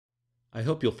I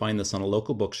hope you'll find this on a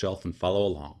local bookshelf and follow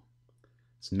along.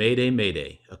 It's Mayday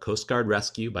Mayday, a Coast Guard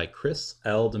rescue by Chris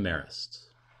L. Demarest.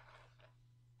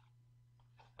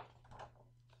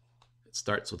 It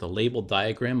starts with a labeled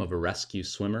diagram of a rescue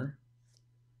swimmer,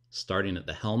 starting at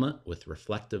the helmet with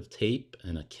reflective tape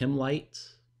and a Kim light,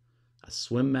 a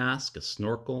swim mask, a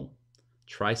snorkel,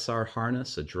 trisar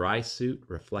harness, a dry suit,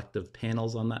 reflective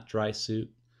panels on that dry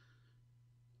suit.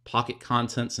 Pocket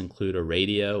contents include a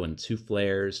radio and 2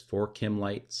 flares, 4 Kim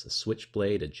lights, a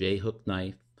switchblade, a J-hook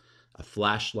knife, a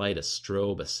flashlight, a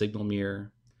strobe, a signal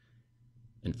mirror,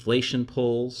 inflation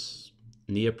poles,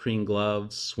 neoprene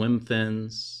gloves, swim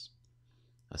fins,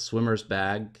 a swimmer's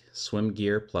bag, swim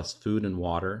gear plus food and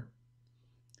water,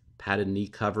 padded knee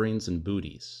coverings and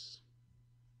booties.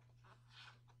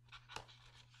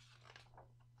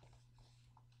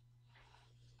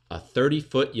 A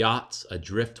 30-foot yacht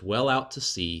adrift well out to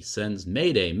sea sends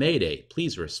Mayday, Mayday,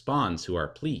 please respond to our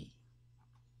plea.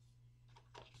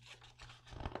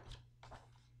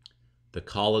 The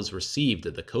call is received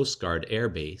at the Coast Guard Air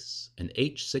Base. An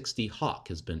H-60 Hawk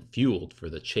has been fueled for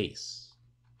the chase.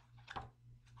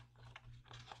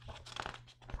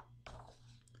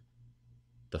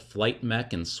 The flight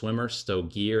mech and swimmer stow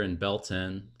gear and belt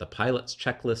in. The pilot's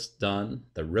checklist done.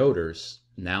 The rotors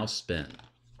now spin.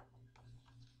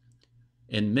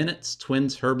 In minutes, twin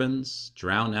turbines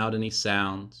drown out any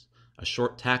sound. A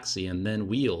short taxi and then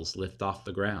wheels lift off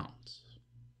the ground.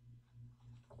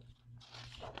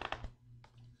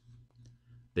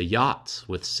 The yacht,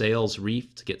 with sails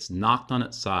reefed, gets knocked on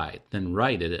its side, then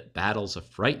righted it battles a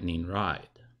frightening ride.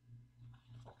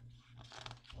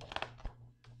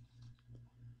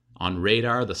 On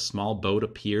radar, the small boat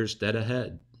appears dead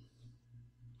ahead.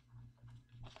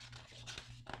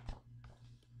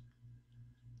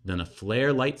 Then a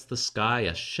flare lights the sky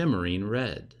a shimmering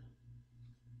red.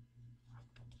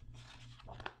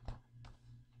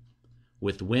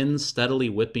 With winds steadily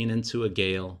whipping into a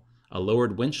gale, a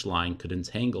lowered winch line could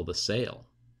entangle the sail.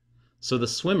 So the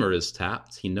swimmer is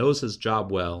tapped, he knows his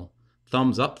job well.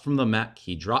 Thumbs up from the mech,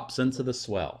 he drops into the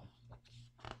swell.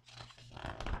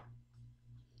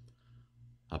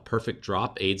 A perfect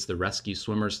drop aids the rescue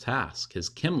swimmer's task. His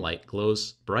Kim light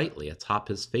glows brightly atop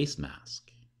his face mask.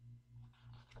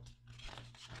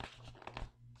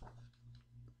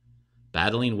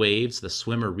 Battling waves, the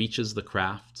swimmer reaches the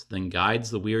craft, then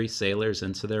guides the weary sailors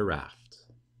into their raft.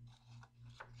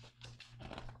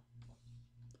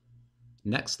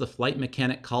 Next, the flight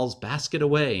mechanic calls basket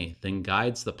away, then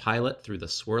guides the pilot through the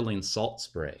swirling salt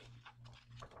spray.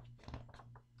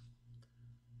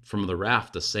 From the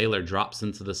raft, a sailor drops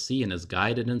into the sea and is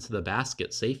guided into the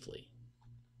basket safely.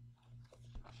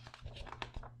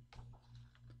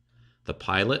 The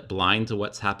pilot, blind to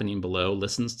what's happening below,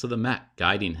 listens to the mech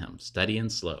guiding him, steady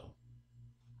and slow.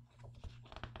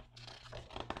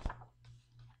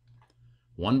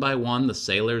 One by one, the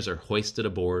sailors are hoisted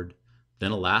aboard,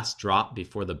 then a last drop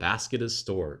before the basket is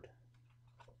stored.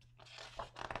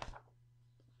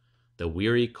 The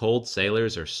weary, cold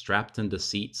sailors are strapped into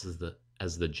seats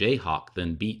as the Jayhawk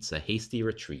then beats a hasty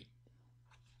retreat.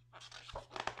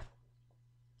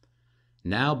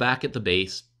 Now back at the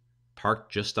base,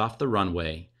 parked just off the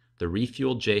runway, the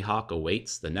refueled Jayhawk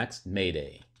awaits the next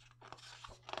Mayday.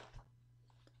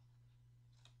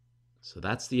 So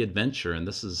that's the adventure, and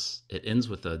it ends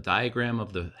with a diagram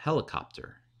of the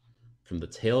helicopter. From the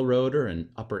tail rotor and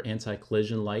upper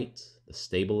anti-collision light, the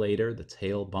stabilator, the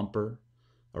tail bumper,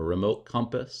 a remote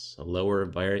compass, a lower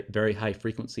very high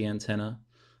frequency antenna,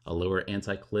 a lower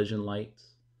anti-collision light,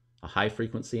 a high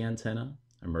frequency antenna,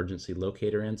 emergency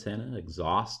locator antenna,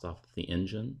 exhaust off the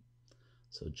engine,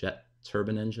 so jet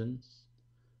turbine engines,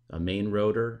 a main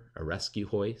rotor, a rescue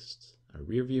hoist, a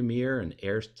rear view mirror, an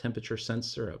air temperature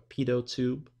sensor, a pitot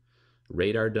tube,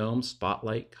 radar dome,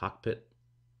 spotlight, cockpit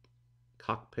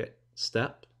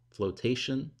step,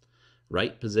 flotation,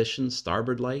 right position,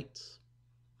 starboard light,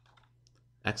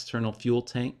 external fuel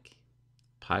tank,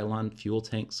 pylon fuel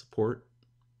tank support.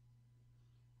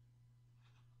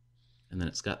 And then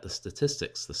it's got the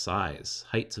statistics, the size.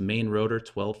 Height to main rotor,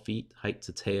 12 feet. Height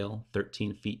to tail,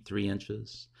 13 feet, 3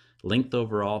 inches. Length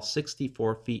overall,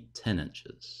 64 feet, 10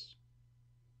 inches.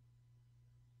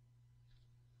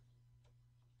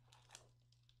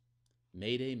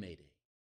 Mayday, Mayday.